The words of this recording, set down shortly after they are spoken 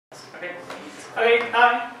Okay. Okay.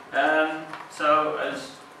 Hi. So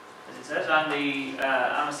as it says, I'm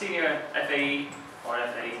a senior FAE or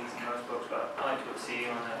FAE in most books, but I like to put C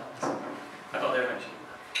on there. I got there eventually.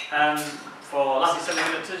 For Lattice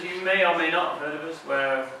FPGAs, you may or may not have heard of us.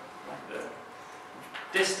 We're like the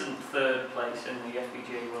distant third place in the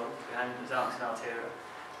FPGA world, behind the Lattice and Altera.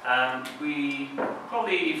 We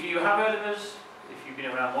probably, if you have heard of us, if you've been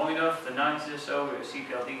around long enough, the 90s or so, we're a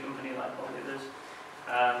CPLD company like all the others.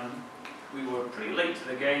 We were pretty late to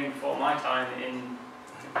the game for my time in.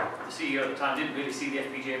 The CEO at the time didn't really see the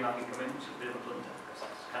FPGA market come in, which is a bit of a blunder, because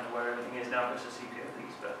that's kind of where everything is now versus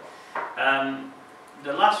CPLDs. But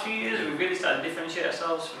the last few years, we've really started to differentiate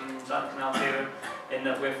ourselves from Lattice and Altera in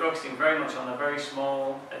that we're focusing very much on the very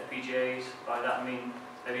small FPGAs. By that I mean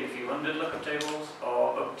maybe a few hundred lookup tables,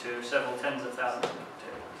 or up to several tens of thousands of lookup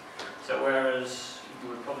tables. So whereas you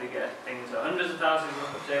would probably get things at hundreds of thousands of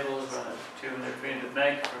lookup tables, run at 200, 300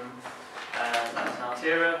 meg from Lattice and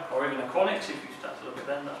Altera, or even Iconics, if you start to look at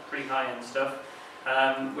them, that's pretty high-end stuff.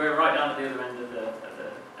 We're right down at the other end of the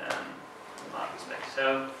market space.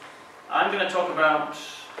 So I'm going to talk about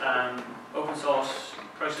open source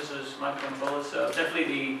processors, microcontrollers, so definitely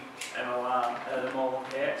the MOR, the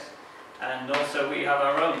MOR1KX, and also we have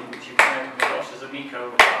our own, which you can come across as a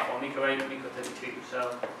Miko platform, Miko 8 and Miko 32.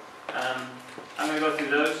 So I'm going to go through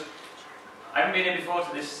those. I haven't been here before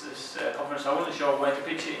to this conference, so I wasn't sure where to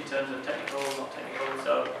pitch it in terms of technical, not technical,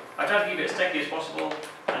 so I tried to keep it as techy as possible,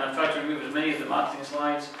 and I've tried to remove as many of the marketing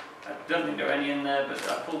slides. I don't think there are any in there, but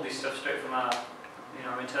I pulled this stuff straight from our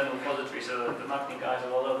internal repository, so the marketing guys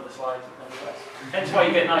are all over the slides. Hence why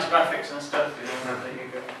you get nice graphics and stuff. There you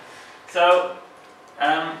go. So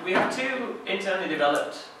we have two internally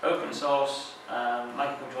developed open source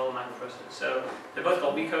microcontroller microprocessors. So they're both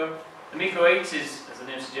called Miko. The Miko 8 is, as the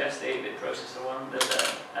name suggests, the 8-bit processor one.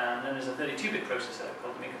 And then there's a 32-bit processor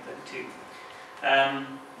called the Miko 32.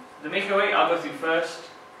 The Miko 8 I'll go through first.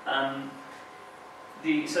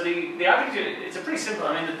 The average, it's a pretty simple,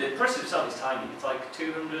 I mean the processor itself is tiny, it's like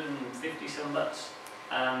 250 some LUTs.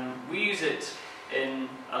 We use it in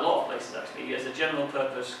a lot of places actually as a general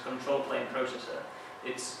purpose control plane processor.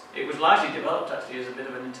 It was largely developed actually as a bit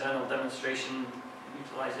of an internal demonstration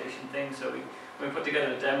utilization thing, so when we put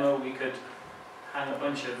together a demo we could hang a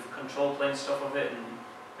bunch of control plane stuff of it, and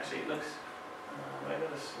actually it looks,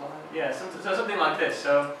 yeah, so something like this.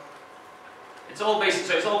 So it's all based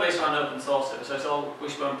around open source, so it's all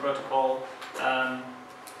Wishbone protocol.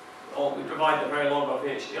 We provide the Verilog or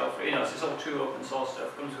VHDL for, so it's all true open source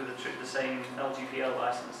stuff. Comes with the same LGPL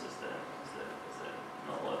license as the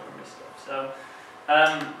normal open stuff. So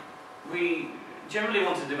we generally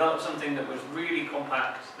want to develop something that was really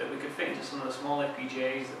compact, that we could fit into some of the small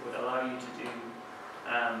FPGAs that would allow you to do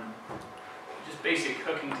just basic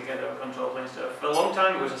hooking together of control plane stuff. For a long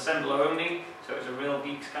time it was assembler only, so it was a real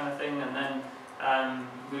geeks kind of thing, and then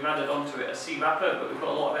we've added onto it a C wrapper, but we put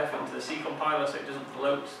a lot of effort into the C compiler so it doesn't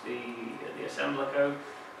bloat the assembler code.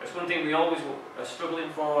 That's one thing we always are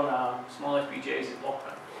struggling for on our small FPGAs is block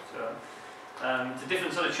control. So it's a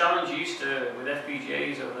different sort of challenge. You used to, with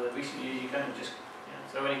FPGAs over the recent years, you kind of just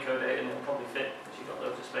throw any code at it and it'll probably fit because you've got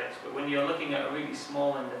loads of specs. But when you're looking at a really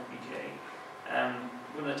small end FPGA,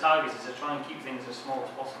 one of the targets is to try and keep things as small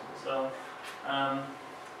as possible. So,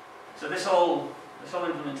 so this whole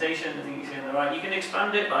implementation, the thing you see on the right, you can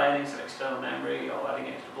expand it by adding some external memory or adding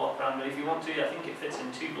extra block RAM. But if you want to, I think it fits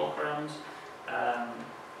in 2 block RAMs.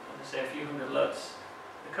 Let's say a few hundred LUTs.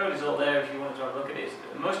 The code is all there if you want to have a look at it.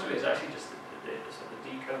 Most of it is actually just the sort of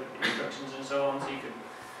decode instructions and so on. So you can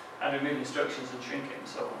add remove instructions and shrink it and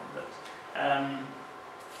so on. But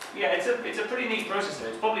yeah, it's a pretty neat processor.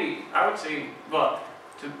 It's probably, I would say, well,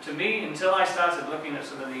 to me, until I started looking at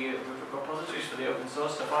some of the repositories for the open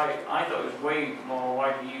source stuff, I thought it was way more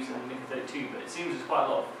widely used than the Miko 32, but it seems there's quite a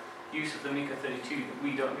lot of use of the Miko 32 that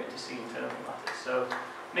we don't get to see internally Lattice. So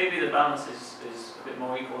maybe the balance is a bit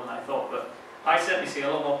more equal than I thought, but I certainly see a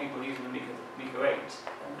lot more people using the Miko 8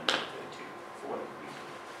 than the Miko 32 for whatever reason.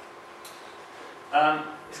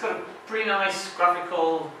 It's got a pretty nice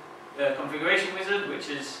graphical configuration wizard, which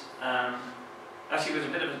is actually was a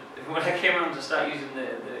bit of when I came around to start using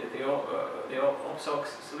the OPSOC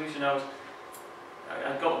solution, I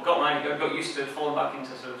got used to falling back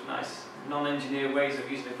into sort of nice non-engineer ways of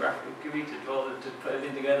using a graphical GUI to put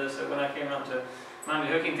everything together. So when I came around to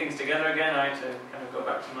manually hooking things together again, I had to kind of go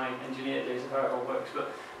back to my engineer days of how it all works.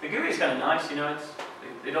 But the GUI is kind of nice,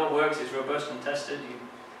 it all works, it's robust and tested.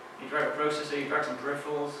 You drag a processor, you drag some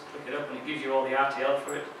peripherals, click it up, and it gives you all the RTL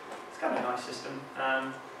for it. It's kind of a nice system.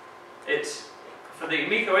 For the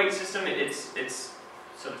Miko 8 system, it's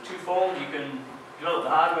sort of twofold. You can develop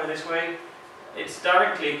the hardware this way, it's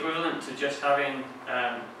directly equivalent to just having,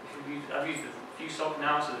 I've used the FuseSock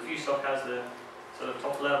now, so the FuseSock has the sort of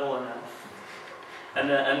top level and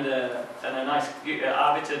a nice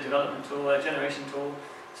arbiter development tool, a generation tool.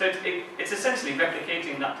 So it's essentially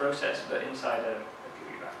replicating that process, but inside a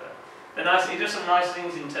GUI wrapper. It does some nice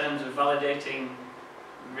things in terms of validating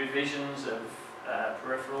revisions of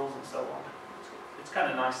peripherals and so on. It's kind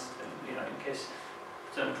of nice, you know, in case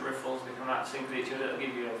certain peripherals become out of sync with each other, it'll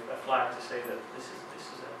give you a flag to say that this is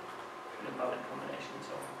an invalid combination and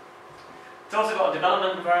so on. It's also got a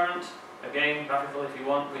development environment, again, graphical if you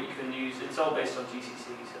want, but you can use, it's all based on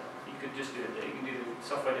GCC, so you could just do it, you can do the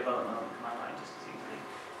software development on the command line just as easily.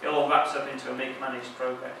 It all wraps up into a make-managed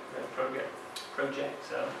project,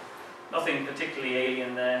 so nothing particularly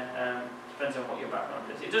alien there, depends on what your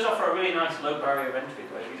background is. It does offer a really nice low barrier of entry,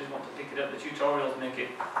 though, if you just want to pick it up. The tutorials make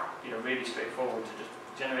it, you know, really straightforward to just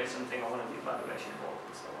generate something on one of the evaluation boards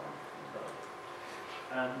and so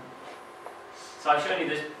on. So I've shown you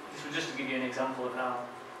this. This was just to give you an example of how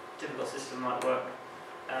a typical system might work.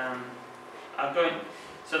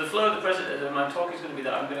 So the flow of my talk is going to be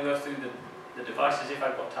that I'm going to go through the devices if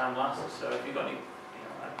I've got time last. So if you've got any, you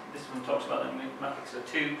know, this one talks about the matrix of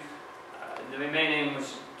 2. The main aim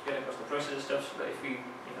was to get across the processor stuff, but if you've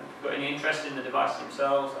got any interest in the devices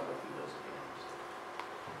themselves, I'll go through those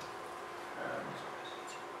again.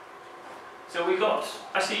 So we got,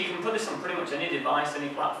 actually you can put this on pretty much any device, any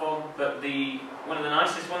platform, but one of the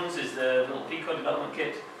nicest ones is the little Pico development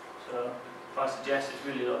kit. So if I suggest it's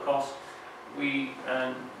really low cost. We,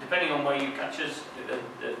 depending on where you catch us at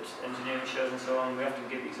engineering shows and so on, we often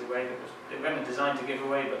give these away because they weren't designed to give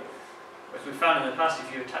away, but as we found in the past,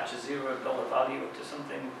 if you attach a $0 value to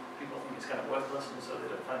something, people think it's kind of worthless and so they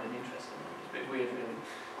don't find any interest in it. It's a bit weird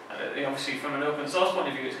really. Obviously from an open source point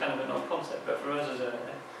of view it's kind of an odd concept, but for us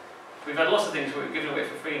we've had lots of things where we've given away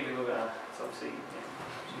for free and people go, it's obviously,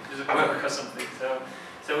 does it work or something.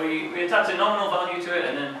 So we attach a nominal value to it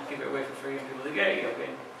and then give it away for free and people think, yeah, you're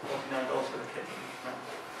paying $49 for the kit.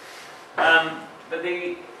 But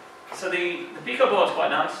the Pico board's quite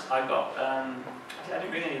nice. I've got, I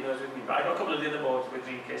didn't bring any of those with me, but I got a couple of the other boards with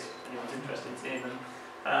me in case anyone's interested in seeing them.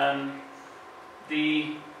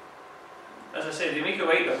 As I say, the Amico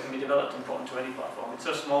 8 though can be developed and put onto any platform. It's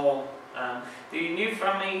so small. The new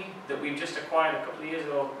family that we've just acquired a couple of years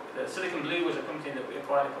ago, Silicon Blue was a company that we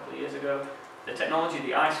acquired a couple of years ago. The technology,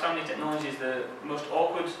 the ICE family technology, is the most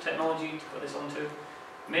awkward technology to put this onto,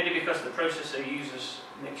 mainly because the processor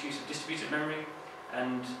makes use of distributed memory,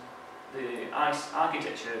 and the ICE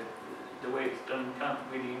architecture, the way it's done, can't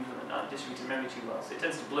really implement that distributed memory too well. So it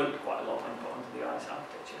tends to bloat quite a lot when put onto the ICE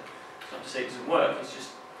architecture. It's not to say it doesn't work, it's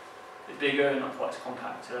just it's bigger and not quite as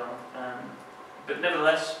compact. But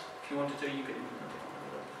nevertheless, if you wanted to, you could implement it on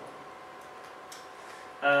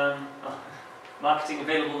one of those. Marketing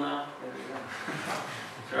available now. There we go.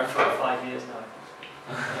 For about 5 years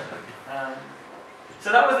now.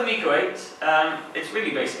 So that was the Amico 8. It's really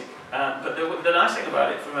basic, but the nice thing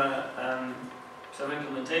about it from a sort of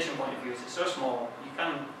implementation point of view is it's so small, you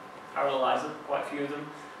can parallelize it, quite a few of them,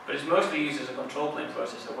 but it's mostly used as a control plane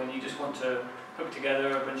processor when you just want to hook together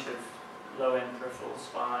a bunch of low-end peripherals,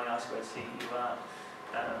 SPI, I2C, UART,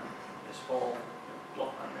 a small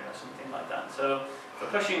block memory or something like that. So for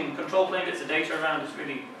pushing control plane bits of data around, it's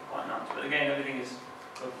really quite nice, but again, everything is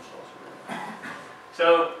open source. Really.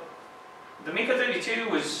 So the Amico 32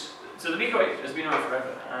 was, so the Amico 8 has been around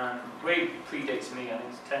forever, way predates me, I think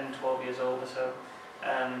it's 10, 12 years old or so.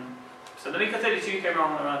 So the Amico 32 came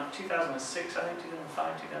around 2006, I think,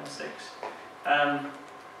 2005, 2006.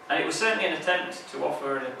 And it was certainly an attempt to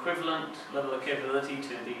offer an equivalent level of capability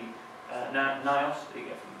to the NIOS that you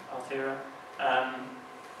get from Altera.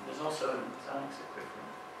 There's also an Xanax equivalent.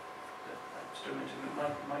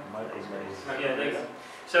 Yeah, there you go.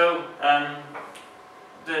 So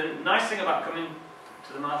the nice thing about coming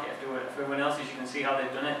to the market after everyone else is you can see how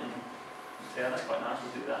they've done it and say, oh, that's quite nice,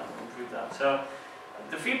 we'll do that, we'll improve that. So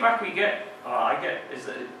the feedback we get, or I get, is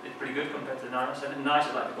that it's pretty good compared to the NIOS, and NIOS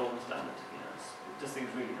is like the golden standard. It does things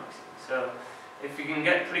really nicely. So if you can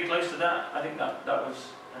get pretty close to that, I think that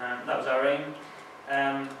was our aim.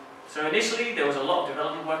 So initially there was a lot of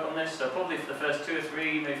development work on this. So probably for the first 2 or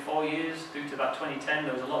 3, maybe 4 years, through to about 2010,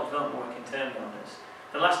 there was a lot of development work internally on this.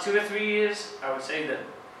 The last 2 or 3 years, I would say that,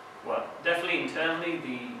 well, definitely internally,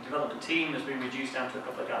 the development team has been reduced down to a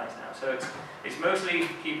couple of guys now. So it's mostly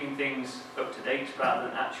keeping things up to date rather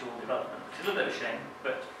than actual development, which is a little bit of a shame,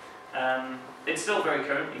 but it's still very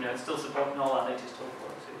current. It's still supporting all our latest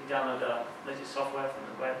software. So if you download our latest software from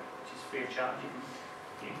the web, which is free of charge,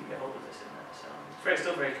 you can get hold of this in there. So it's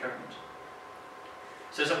still very current.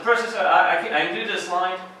 So it's a processor. I included a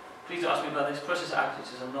slide please don't ask me about this. Processor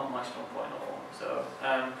architectures are not my strong point at all. So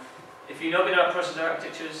if you know a bit about processor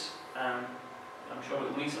architectures, I'm sure it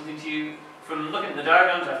will mean something to you. From looking at the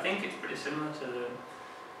diagrams, I think it's pretty similar to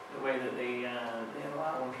the way that the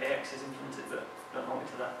ORCONF is implemented, but don't hold me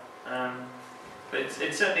to that. But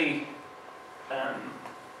it's certainly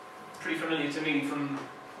pretty familiar to me from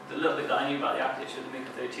the little bit that I knew about the architecture of the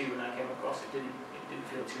Micro-32 when I came across. It didn't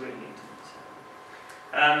feel too alien to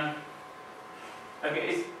me. Okay,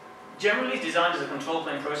 it's generally designed as a control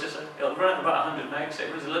plane processor. It'll run at about 100 megs, so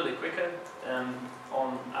it runs a little bit quicker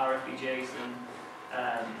on our FPGAs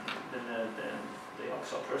than the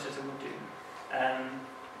ORCONF processor would do.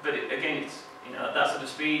 But again, it's at that sort of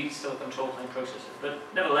speed, it's still a control plane processor. But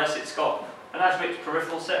nevertheless, it's got a nice rich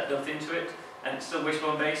peripheral set built into it, and it's still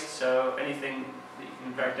wishbone based. So anything that you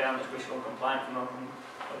can drag down that's wishbone compliant from open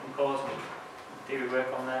cores will theory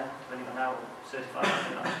work on there, depending on how certified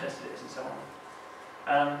and tested it is, and so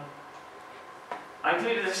on. I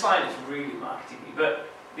included this slide. It's really marketing-y, but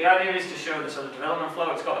the idea is to show the sort of development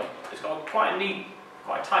flow. It's got quite a neat,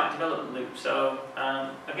 quite a tight development loop. So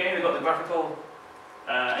again, we've got the graphical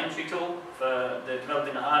entry tool for the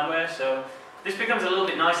developing the hardware. So this becomes a little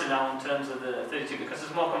bit nicer now in terms of the 32 because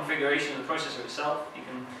there's more configuration of the processor itself. You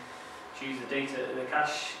can choose the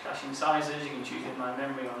caching sizes. You can choose inline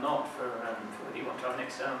memory or not for whether you want to have an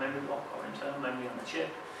external memory block or internal memory on the chip.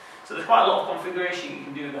 So there's quite a lot of configuration you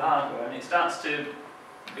can do with the hardware, and it starts to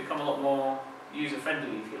become a lot more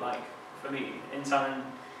user-friendly, if you like, for me. I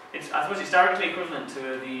suppose it's directly equivalent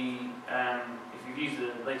to the if you've used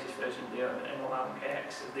the latest version of the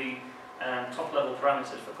ORCONF, the top-level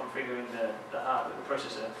parameters for configuring the hardware, the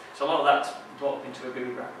processor. So a lot of that's brought up into a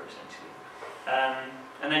GUI wrapper, essentially.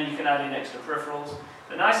 And then you can add in extra peripherals.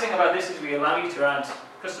 The nice thing about this is we allow you to add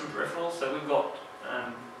custom peripherals. So we've got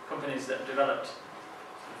companies that have developed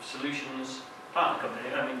solutions, partner company.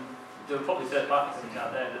 I mean, there are probably third-party companies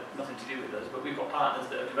out there that have nothing to do with us, but we've got partners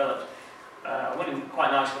that have developed one quite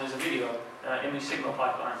nice one is a video image signal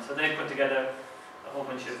pipeline. So they put together a whole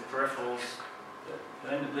bunch of peripherals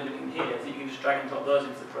that end up living in here. So you can just drag and drop those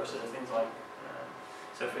into the processor. Things like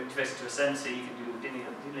so if you interface it to a sensor, you can do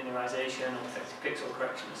delinearization or effective pixel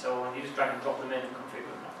correction and so on. You just drag and drop them in and configure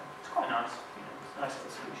them that way. It's quite nice. It's a nice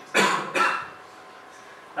little solution.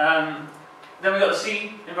 Then we've got the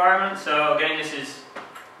C environment. So again, this is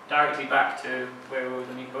directly back to where we were with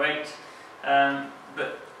the Micro 8.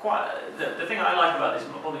 But the thing I like about this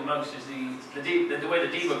probably most is the way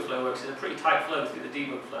the debug flow works. It's a pretty tight flow through the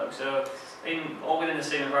debug flow. So all within the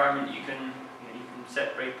same environment, you can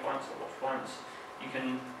set breakpoints or watch points. You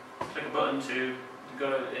can click a button to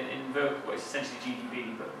go invoke what is essentially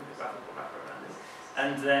GDB, but with a graphical wrapper around it.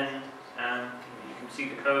 And then you can see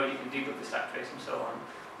the code. You can debug the stack trace and so on.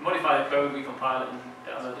 Modify the code, recompile it, and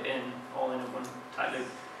download it in, all in one tight loop.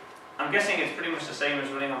 I'm guessing it's pretty much the same as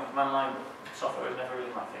running on command line, but software is never really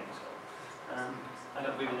my thing, so I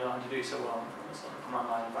don't really know how to do it so well on the command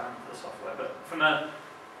line environment for the software. But from a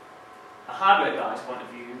hardware guy's point of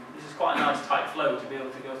view, this is quite a nice tight flow to be able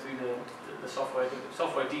to go through the software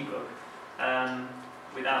debug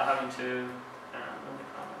without having to run the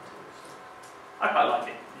command line tools. So I quite like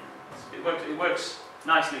it. Yeah. It works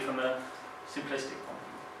nicely from a simplistic point of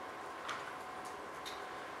view.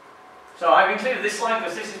 So I've included this slide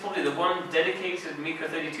because this is probably the one dedicated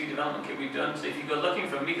Micro-32 development kit we've done. So if you go looking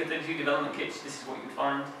for Micro-32 development kits, this is what you'd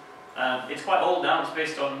find. It's quite old now. It's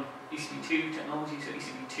based on ECB2 technology. So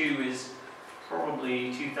ECB2 is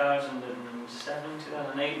probably 2007,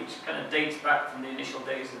 2008, which kind of dates back from the initial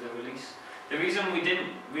days of the release. The reason we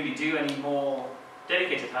didn't really do any more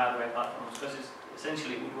dedicated hardware platforms because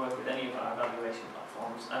essentially it would work with any of our evaluation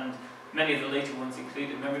platforms, and many of the later ones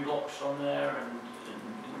included memory blocks on there and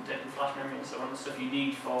flash memory and so on, the stuff you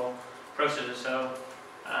need for processors. So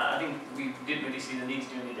I think we didn't really see the need to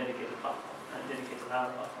do any dedicated platform, dedicated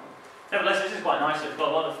hardware platform. Nevertheless, this is quite nice. It's got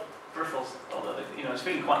a lot of peripherals. Although it's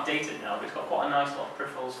feeling quite dated now, but it's got quite a nice lot of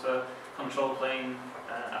peripherals for control plane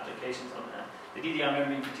applications on there. The DDR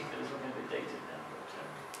memory in particular is looking a bit dated now.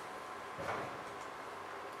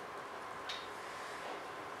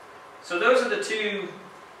 So those are the two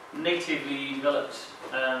natively developed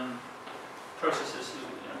processors,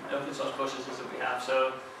 open source processors that we have.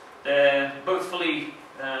 So they're both fully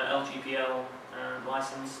LGPL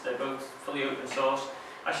licensed. They're both fully open source.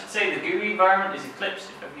 I should say the GUI environment is Eclipse,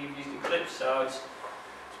 if ever you've used Eclipse, so it's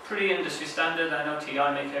pretty industry standard. I know TI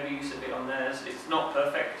make heavy use of it on theirs. It's not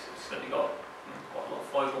perfect. It's certainly got quite a lot of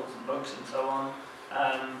foibles and bugs and so on.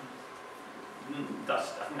 I think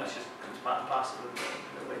that's just part and parcel of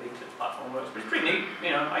the way the Eclipse platform works. But it's pretty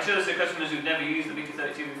neat. I show this to customers who've never used the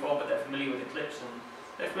Micro-32 before, but they're familiar with Eclipse and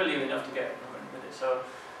they're familiar enough to get running with it. So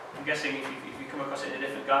I'm guessing if you come across it in a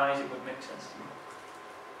different guise, it would make sense to you.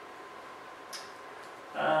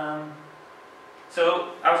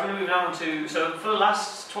 So I was going to move on to, so for the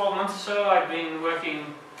last 12 months or so, I've been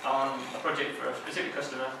working on a project for a specific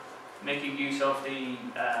customer, making use of the,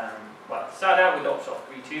 well, it started out with ORCONF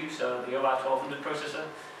V2, so the OR1200 processor,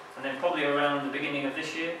 and then probably around the beginning of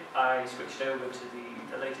this year, I switched over to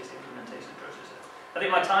the latest implementation processor. I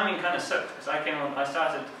think my timing kind of sucked, because I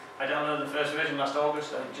downloaded the first version last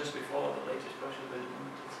August, and just before the latest processor was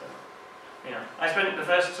implemented, so, you know, I spent the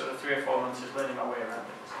first sort of 3 or 4 months just learning my way around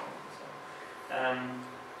it. So,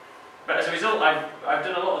 but as a result, I've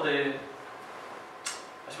done a lot of the,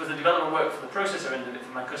 I suppose, the development work for the processor end of it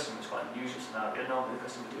for my customers. Quite unusual scenario. Normally the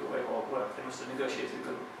customer do away with all the work. They must have negotiated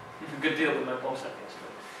a good deal with my boss, I guess.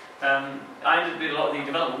 But, I ended up doing a lot of the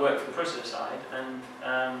development work for the processor side, and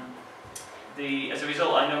as a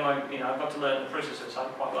result, I know I've got to learn the processor side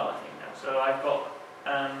quite well, I think now. So I've got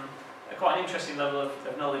quite an interesting level of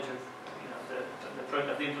knowledge of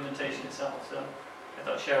the implementation itself. So I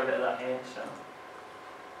thought I'd share a bit of that here. So,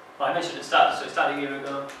 well, I mentioned it started a year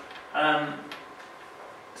ago.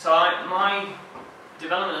 So my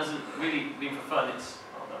development hasn't really been for fun. It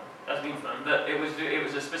has been fun, but it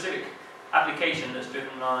was a specific application that's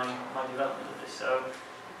driven my development of this. So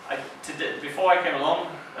before I came along,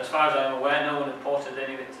 as far as I'm aware, no one had ported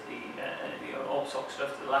any of it to the ORCONF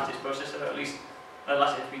stuff to the Lattice processor, or at least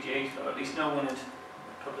Lattice FPGAs, or at least no one had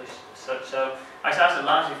published such. So I started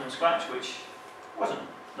largely from scratch, which wasn't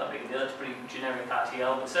that big a deal. It's pretty generic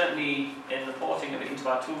RTL, but certainly in the porting of it into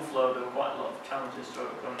our tool flow, there were quite a lot of challenges to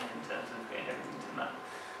overcome in terms of getting everything to map,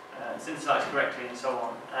 synthesize correctly, and so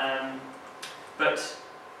on. But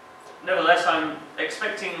nevertheless, I'm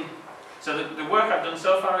expecting. So the work I've done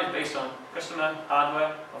so far is based on customer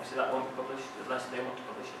hardware. Obviously, that won't be published unless they want to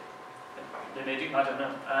publish it. They may do. I don't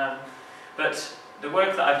know. But the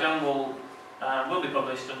work that I've done will be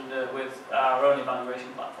published with our own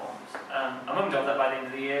evaluation platforms. I'm hoping to have that by the end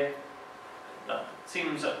of the year. That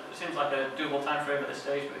seems like a doable time frame at this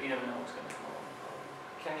stage, but you never know what's going to come along.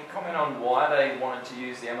 Can you comment on why they wanted to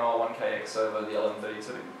use the ML1KX over the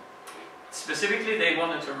LM32? Specifically, they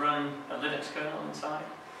wanted to run a Linux kernel inside.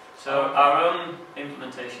 So our own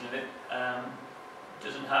implementation of it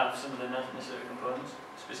doesn't have some of the necessary components,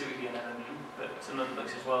 specifically an MMU, but some other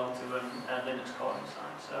bits as well to run a Linux core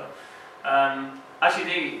inside. So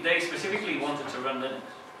actually, they specifically wanted to run Linux.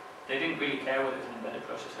 They didn't really care whether it was an embedded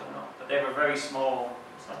processor or not, but they were very small.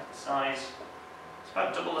 It's like the size, it's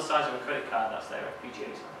about double the size of a credit card. That's their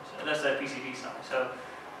FPGA size. So that's their PCB size. So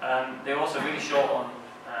they were also really short on.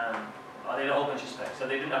 They had a whole bunch of specs. So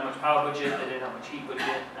they didn't have much power budget. They didn't have much heat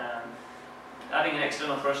budget. Adding an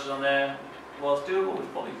external processor on there, while it's doable, was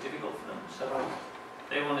probably difficult for them. So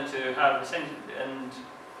they wanted to have essentially, and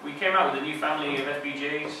we came out with a new family of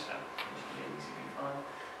FPGAs.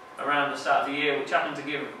 Around the start of the year, which happened to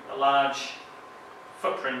give a large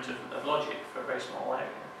footprint of logic for a very small area,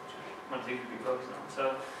 which was one of the things we've been focusing on.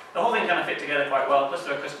 So the whole thing kind of fit together quite well. Plus,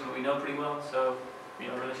 they're a customer we know pretty well, so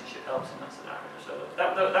relationship helps in that scenario. So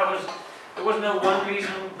there was no one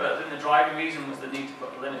reason, but then the driving reason was the need to put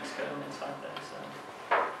a Linux kernel inside there. So,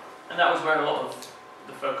 and that was where a lot of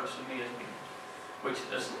the focus for me has been, which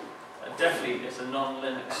is definitely it's a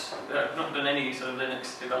non-Linux. I've not done any sort of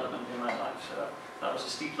Linux development in my life, so that was a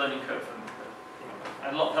steep learning curve for me. But,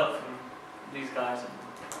 and a lot of help from these guys and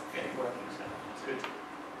getting working, so it's good.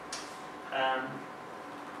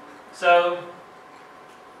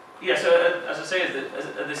 So as I say,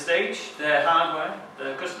 at this stage, their hardware,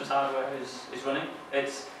 the customer's hardware is running.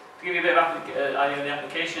 It's, to give you a bit of idea of the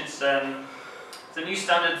application, it's a new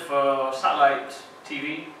standard for satellite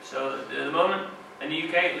TV. So at the moment, in the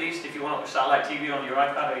UK at least, if you want to watch satellite TV on your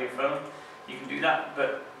iPad or your phone, you can do that.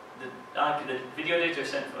 But the video data is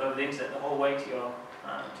sent over the internet the whole way to your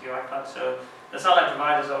iPad. So the satellite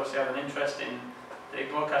providers obviously have an interest in, they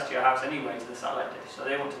broadcast to your house anyway to the satellite dish. So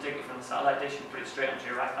they want to take it from the satellite dish and put it straight onto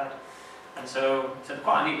your iPad. And so it's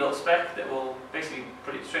quite a neat little spec that will basically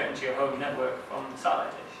put it straight onto your home network from the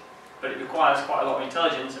satellite dish. But it requires quite a lot of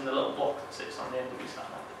intelligence in the little block that sits on the end of your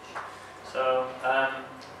satellite dish. So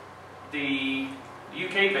the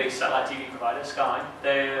UK-based satellite TV provider, Sky,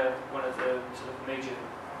 they're one of the sort of major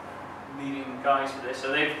leading guys for this.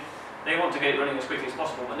 So they want to get it running as quickly as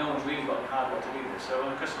possible, but no one's really got the hardware to do this. So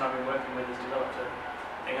the customer I've been working with has developed a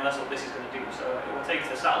thing, and that's what this is going to do. So it will take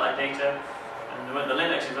the satellite data, and the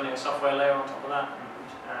Linux is running a software layer on top of that,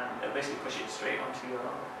 and it'll basically push it straight onto your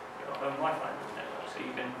home Wi-Fi network. So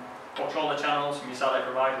you can watch all the channels from your satellite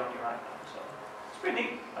provider on your iPad. So it's pretty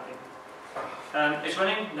neat, I think. It's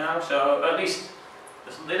running now, so at least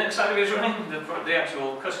the Linux side of it is running. The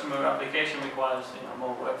actual customer application requires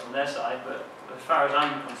more work from their side, but as far as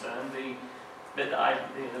I'm concerned, the bit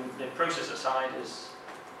that the processor side is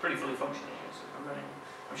pretty fully functioning. So I'm running.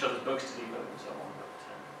 I'm sure there's bugs to debug and so on, but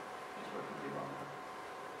it's working pretty well now.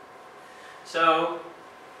 So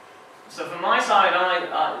from my side,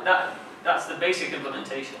 that's the basic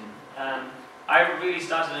implementation. I haven't really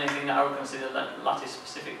started anything that I would consider Lattice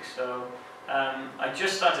specific. So I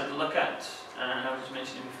just started to look at, and I was just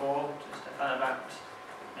mentioning before, just about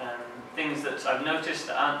things that I've noticed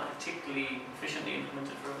that aren't particularly efficiently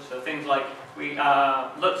implemented for us. So things like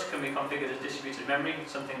LUTs can be configured as distributed memory,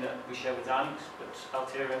 something that we share with Xilinx, but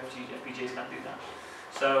Altera FPGAs can't do that.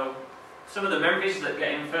 So some of the memories that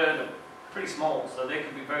get inferred are pretty small, so they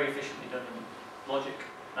can be very efficiently done in logic,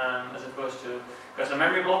 as opposed to, because a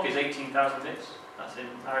memory block is 18,000 bits. That's in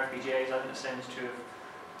our FPGAs. I think the same is true of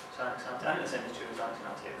Xilinx and Altera. I think the same is true of Xilinx and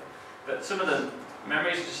Altera. But some of the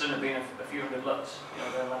memories just end up being a few hundred LUTs.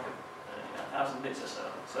 They're like 1,000 bits or so.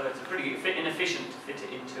 So it's a pretty inefficient to fit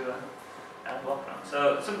it into a block run.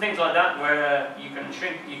 So some things like that, where you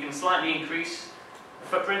can slightly increase the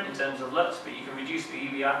footprint in terms of LUTs, but you can reduce the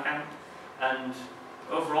EBR count. And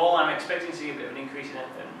overall, I'm expecting to see a bit of an increase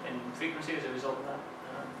in frequency as a result of that.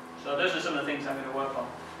 So those are some of the things I'm going to work on.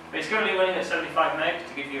 But it's currently running at 75 meg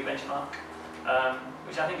to give you a benchmark,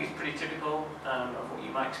 which I think is pretty typical of what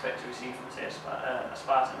you might expect to receive from, say, a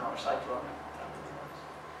Spartan or a Cyclone.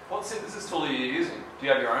 What synthesis tool are you using? Do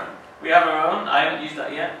you have your own? We have our own. I haven't used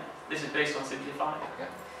that yet. This is based on Simplify. Okay.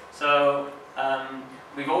 So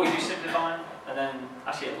we've always used Simplify, and then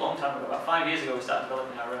actually a long time ago, about 5 years ago, we started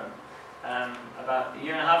developing our own. About a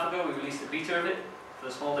year and a half ago, we released a beta of it for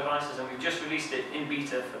the small devices, and we've just released it in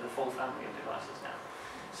beta for the full family of devices now.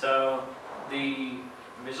 So the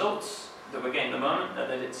results that we're getting at the moment are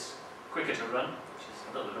that it's quicker to run, which is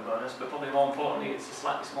a little bit of a bonus, but probably more importantly, it's a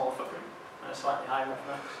slightly smaller footprint and a slightly higher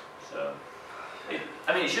reference. So,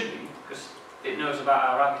 it should be, because it knows about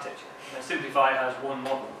our architecture. Simplify has one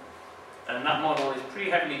model, and that model is pretty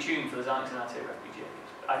heavily tuned for the Xilinx and Altera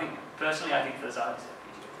FPGAs. Personally, I think for the Xilinx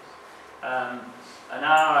FPGAs. And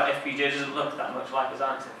our FPGA doesn't look that much like a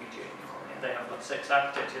Xilinx FPGA anymore. They have got 6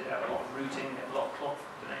 architecture, they have a lot of routing, they have a lot of clock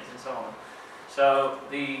domains and so on. So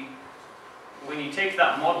when you take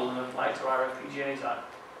that model and apply it to our FPGAs,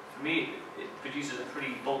 for me, it produces a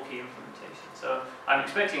pretty bulky implementation. So I'm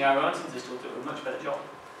expecting our own synthesis tool to do a much better job.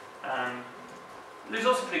 There's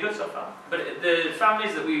also pretty good so far, but the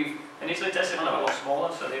families that we've initially tested on are a lot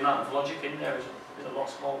smaller, so the amount of logic in there is a lot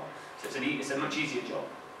smaller. So it's a much easier job.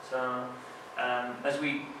 So as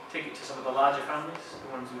we take it to some of the larger families,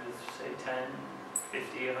 the ones with, say, 10,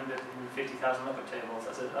 50, 100, 50,000 lookup tables,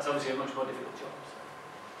 that's obviously a much more difficult job. So.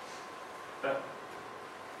 But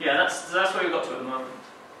yeah, that's where we got to at the moment.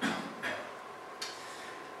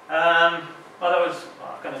 I've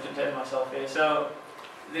kind of jumped ahead of myself here. So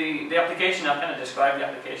the application, I've kind of described the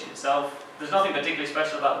application itself. There's nothing particularly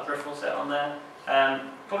special about the peripheral set on there.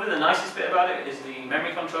 Probably the nicest bit about it is the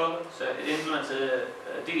memory controller. So it implements a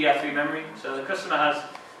DDR3 memory. So the customer has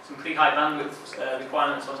some pretty high bandwidth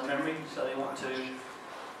requirements on the memory. So they want to,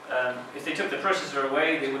 if they took the processor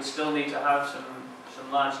away, they would still need to have some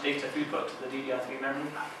large data throughput to the DDR3 memory,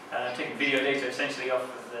 taking video data essentially off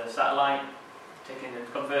of the satellite,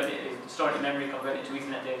 storing it in memory, converting it to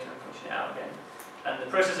Ethernet data, and pushing it out again. And the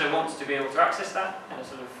processor wants to be able to access that in a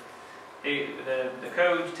sort of the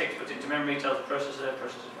code puts it into memory, tells the processor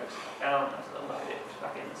writes it back out, has a little look at it, pushes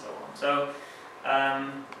back in, and so on. So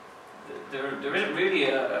there isn't really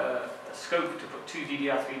a scope to put 2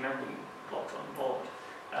 DDR3 memory blocks on the board,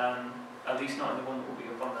 at least not in the one that will be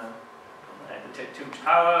up on the head. They take too much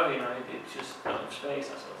power, it's just not enough space,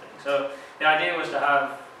 that sort of thing. So the idea was to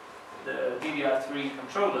have the DDR3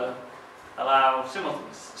 controller allow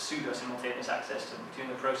pseudo-simultaneous access between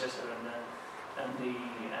the processor and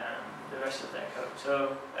the rest of their code.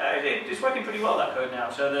 So it's working pretty well, that code now.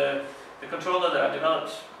 So the controller that I've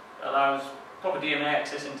developed allows proper DMA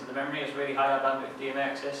access into the memory, has really high bandwidth DMA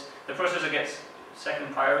access. The processor gets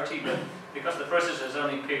second priority, but because the processor is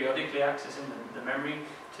only periodically accessing the memory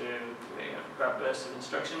to grab bursts of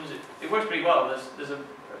instructions, it works pretty well.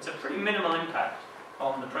 It's a pretty minimal impact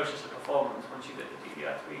on the processor performance once you get the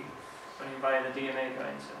DDR3 running via the DMA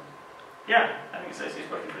going. So yeah, I think it's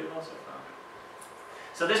working pretty well so far.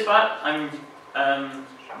 So this part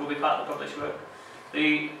will be part of the published work.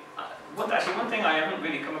 One thing I haven't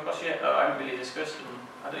really come across yet, or I haven't really discussed, and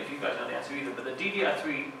I don't know if you guys know the answer either, but the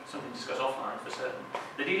DDR3, something to discuss offline for certain,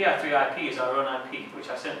 the DDR3 IP is our own IP, which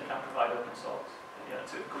I certainly can't provide open source.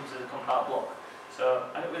 So it comes as a compiled block. So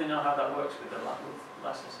I don't really know how that works with the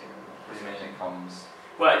licensing. What do you mean it comes?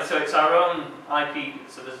 Well, so it's our own IP,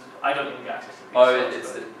 so I don't even get access to these. Oh,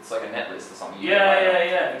 it's like a net list or something.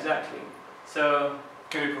 Yeah, exactly. So.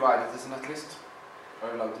 Can you provide it as a netlist? Are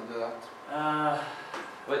you allowed to do that?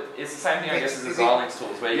 But it's the same thing, I guess, as the Is Xilinx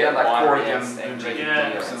tools, where you yeah, get like binary Origin and and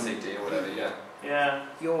JDD or some- NCD or whatever, yeah. Yeah.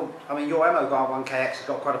 Your MO1KX has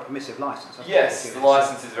got quite a permissive license. hasn't it? Yes, the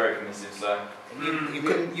license is very permissive, so.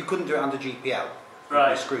 You couldn't do it under GPL. Right.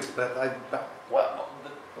 You're screwed. But Well,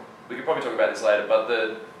 we could probably talk about this later, but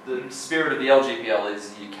the spirit of the LGPL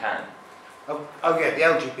is you can. oh yeah, the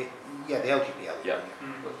LGPL. Yeah.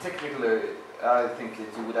 But technically, I think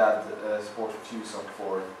it would add support for FuseUp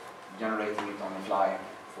for generating it on the fly.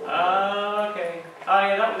 Okay.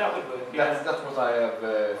 Yeah, that would work. Yeah. That's what I have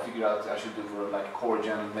figured out I should do for like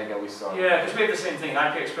CoreGen, MegaWiz. Yeah, because we have the same thing.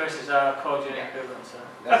 IP Express is our CoreGen equivalent. So.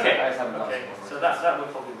 That's Okay. I just haven't done Okay. it before. So that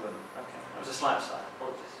would probably work. Okay. That was a slight aside.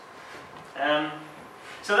 Apologies.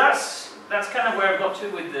 So that's kind of where I've got to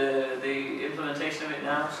with the implementation of it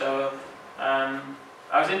now. So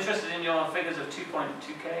I was interested in your figures of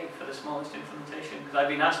 2.2K for the smallest implementation because I've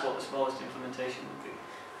been asked what the smallest implementation would be.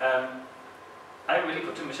 I didn't really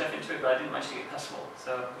put too much effort into it, but I didn't manage to get past small.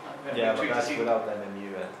 So yeah, but that's without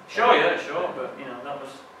MMU. Sure, yeah, sure, but you know that was.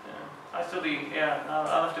 I still be. Yeah,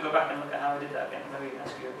 I'll have to go back and look at how I did that again. Maybe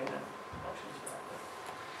ask you again options for that.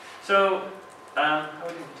 So how are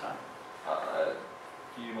we doing for time? A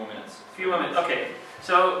few more minutes. A few more minutes. Okay.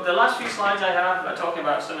 So the last few slides I have are talking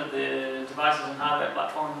about some of the devices and hardware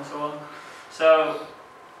platforms and so on. So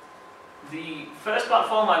the first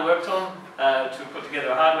platform I worked on to put together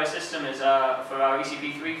a hardware system is for our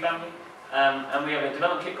ECP3 family. And we have a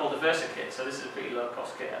development kit called the Versa kit. So this is a pretty low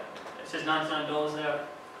cost kit. It says $99 there.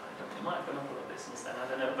 It might have gone up a little bit since then, I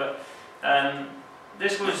don't know. But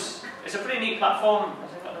it's a pretty neat platform.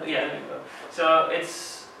 Yeah, there we go. So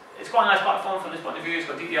it's quite a nice platform from this point of view. It's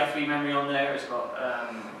got DDR3 memory on there. It's got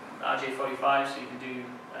RJ45, so you can do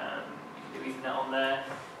Ethernet on there.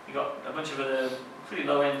 You've got a bunch of other pretty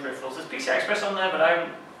low-end peripherals. There's PCI Express on there, but I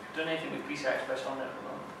haven't done anything with PCI Express on there at the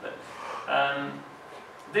moment. But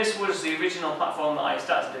this was the original platform that I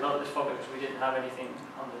started to develop this for because we didn't have anything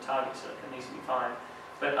on the target silicon ECP5.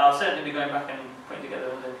 But I'll certainly be going back and putting together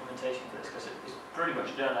another implementation for this because it's pretty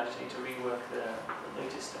much done. I just need to rework the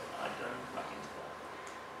latest stuff that I've done back into that.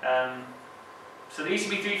 So the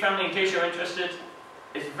ECP3 family, in case you're interested,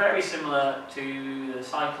 is very similar to the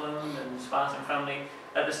Cyclone and Spartan family.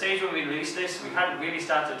 At the stage when we released this, we hadn't really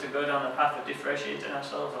started to go down the path of differentiating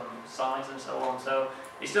ourselves on size and so on. So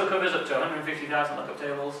it still covers up to 150,000 lookup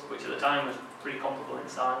tables, which at the time was pretty comparable in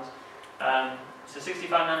size. It's a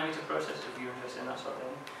 65nm processor if you're interested in that sort of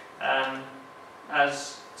thing.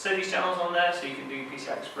 Has SerDes channels on there, so you can do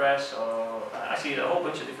PCI Express or actually a whole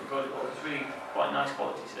bunch of different protocols. It's really quite nice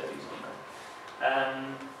quality SerDes on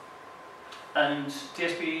there. And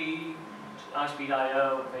TSP, high-speed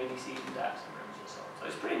I/O, ADC, and DACs and RIMs and so on. So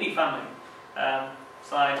it's a pretty neat family.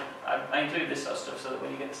 Slide. I included this sort of stuff so that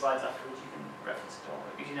when you get the slides afterwards, you can reference it all.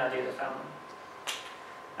 It gives you an idea of the family.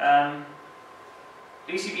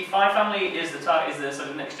 The ECP5 family is the sort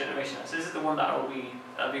of next generation. So this is the one that I'll be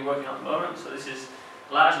working on at the moment. So this is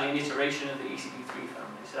largely an iteration of the ECP3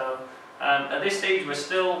 family. So at this stage, we're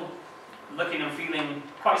still looking and feeling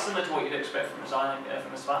quite similar to what you'd expect from a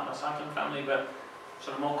Cyclone family, but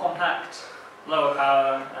sort of more compact, lower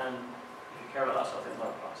power, and if you care about that sort of thing,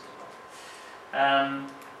 lower price as well.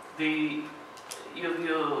 The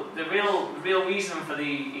real reason for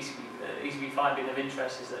the ECP5 being of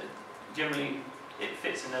interest is that generally it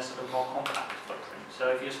fits in a sort of more compact footprint. So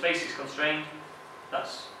if your space is constrained,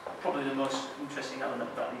 that's probably the most interesting element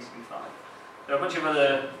about the ECP5. There are a bunch of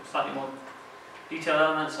other slightly more detailed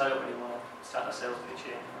elements. I don't really want to start a sales pitch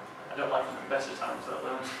here. I don't like them at the best of times, let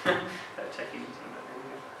alone techie meeting, but there we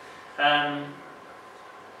go.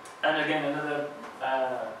 And again, another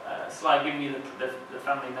slide giving you the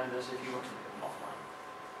family members if you want to look at them offline.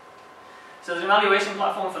 So there's an evaluation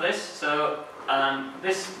platform for this. So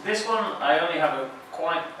this one, I only have a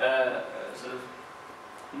quite sort of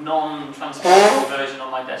non-transparent version on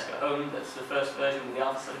my desk at home. That's the first version with the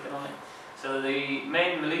alpha silicon on it. So the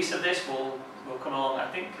main release of this will come along, I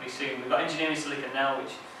think, pretty soon. We've got engineering silicon now,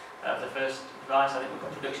 which the first device, I think we've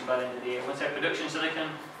got production by the end of the year. Once we have production silicon,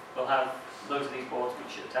 we'll have loads of these boards being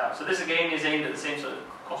shipped out. So this again is aimed at the same sort of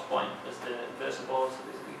cost point as the Versa board. So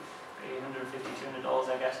this will be $150, $200,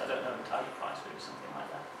 I guess. I don't know the target price, but it's something like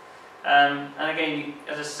that. And again,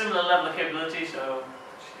 it has a similar level of capability. So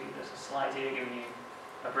actually, there's a slide here giving you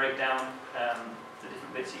a breakdown, the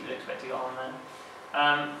different bits that you'd expect to get on there.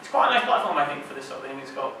 It's quite a nice platform, I think, for this sort of thing.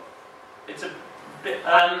 It's a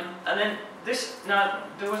And then this, now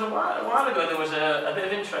there was a while ago there was a bit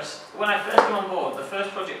of interest. When I first came on board, the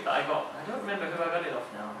first project that I got, I don't remember who I got it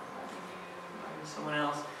off now, maybe someone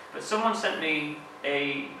else, but someone sent me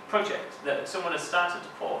a project that someone had started to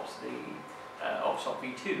port the ORCONF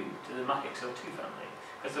V2 to the Mac X02 family,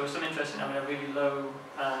 because there was some interest in having a really low,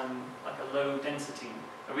 like a really low density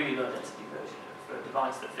version of a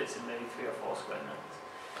device that fits in maybe 3 or 4 square meters.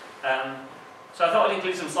 So I thought I'd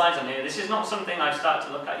include some slides on here. This is not something I've started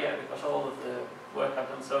to look at yet, because all of the work I've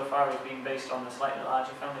done so far has been based on the slightly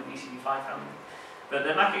larger family, the ECD5 family. But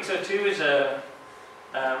the Mac X02 is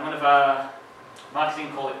one of our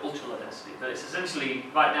marketing call it ultra low density, but it's essentially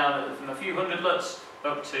right now from a few hundred LUTs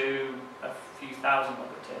up to a few thousand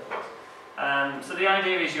LUT tables. So the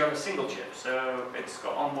idea is you have a single chip, so it's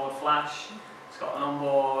got onboard flash, it's got an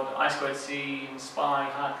onboard I2C and SPI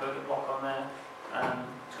hard-coded block on there.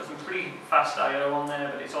 It's got some pretty fast I/O on there,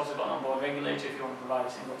 but it's also got an onboard regulator if you want to provide a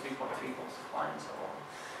single 3.3 volt supply and so on.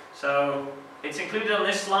 So it's included on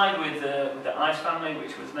this slide with the ICE family,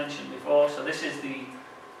 which was mentioned before. So this is the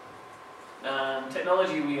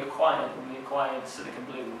technology we acquired when we acquired Silicon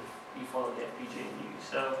Blue. You follow the FPGA news.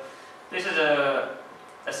 So this is a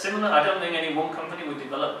similar. I don't think any one company would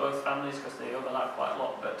develop both families because they overlap quite a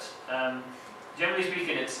lot. But generally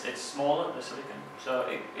speaking, it's smaller, the silicon. So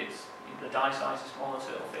the die size is smaller,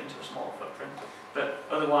 so it'll fit into a smaller footprint. But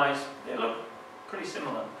otherwise, they look pretty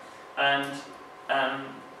similar. And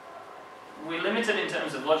we're limited in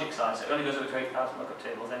terms of logic size. It only goes up to 8,000 lookup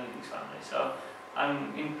tables, any of these families. So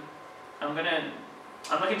I'm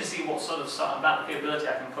looking to see what sort of amount of capability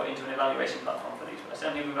I can put into an evaluation platform for these. But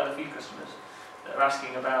certainly we've had a few customers that are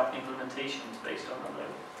asking about implementations based on the low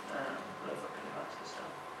footprint devices. So.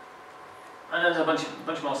 And there's a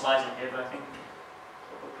bunch more slides in here, but I think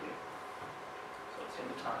probably it's in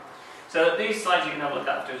the time. So these slides you can have a look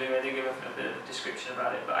at after anyway. They give a bit of a description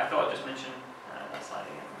about it, but I thought I'd just mention that slide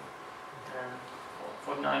again.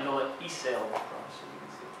 $49 e-sale price, so you can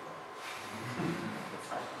see it.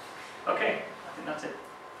 Okay, I think that's it.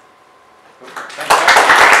 Cool. Thank you.